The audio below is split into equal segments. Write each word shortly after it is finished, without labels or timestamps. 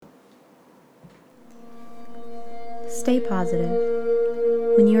Stay positive.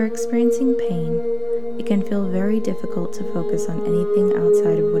 When you are experiencing pain, it can feel very difficult to focus on anything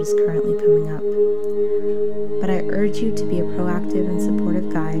outside of what is currently coming up. But I urge you to be a proactive and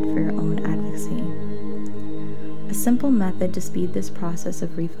supportive guide for your own advocacy. A simple method to speed this process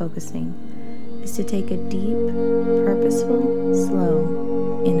of refocusing is to take a deep, purposeful,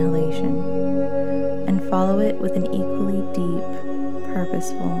 slow inhalation and follow it with an equally deep,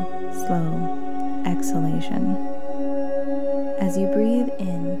 purposeful, slow exhalation. As you breathe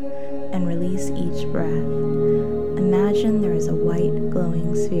in and release each breath, imagine there is a white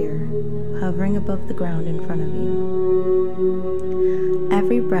glowing sphere hovering above the ground in front of you.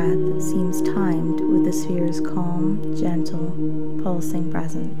 Every breath seems timed with the sphere's calm, gentle, pulsing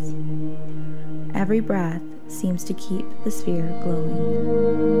presence. Every breath seems to keep the sphere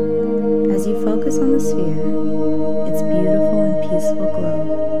glowing. As you focus on the sphere, its beautiful and peaceful glow,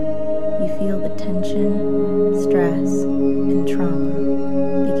 you feel the tension, stress, and trauma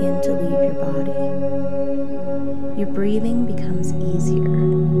begin to leave your body. Your breathing becomes easier,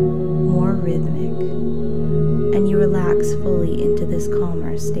 more rhythmic, and you relax fully into this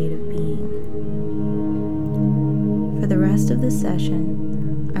calmer state of being. For the rest of the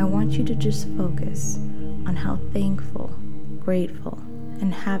session, I want you to just focus on how thankful, grateful,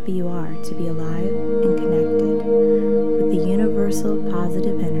 and happy you are to be alive and connected with the universal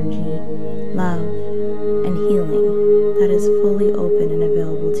positive energy, love, and healing that is fully open and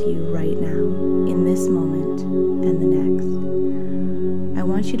available to you right now, in this moment and the next. I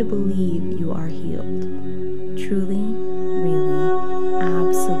want you to believe you are healed. Truly, really,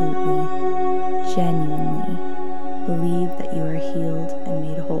 absolutely, genuinely believe that you are healed and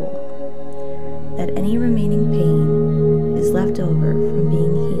made whole. That any remaining pain is left over from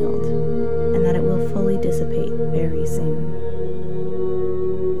being healed, and that it will fully dissipate very soon.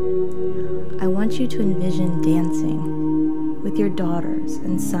 I want you to envision dancing with your daughters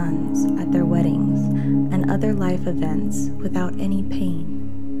and sons at their weddings and other life events without any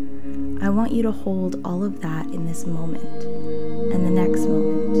pain. I want you to hold all of that in this moment and the next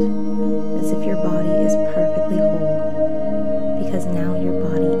moment, as if your body is perfectly whole, because now your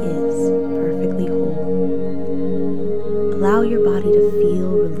body is perfectly whole. Allow your body to feel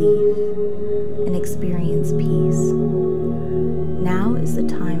relief and experience peace. Now is the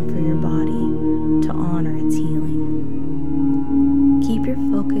time for your body to honor its healing. Keep your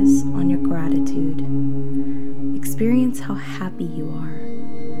focus on your gratitude. Experience how happy you are.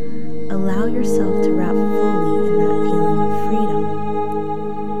 Allow yourself to wrap fully in that feeling of freedom.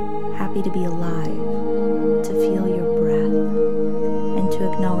 Happy to be alive, to feel your breath, and to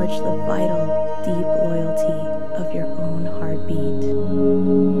acknowledge the vital, deep loyalty of your own heartbeat.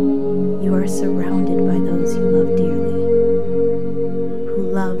 You are surrounded by those you love dearly, who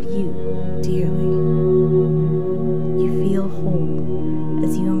love you dearly. You feel whole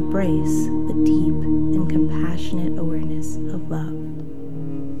as you embrace the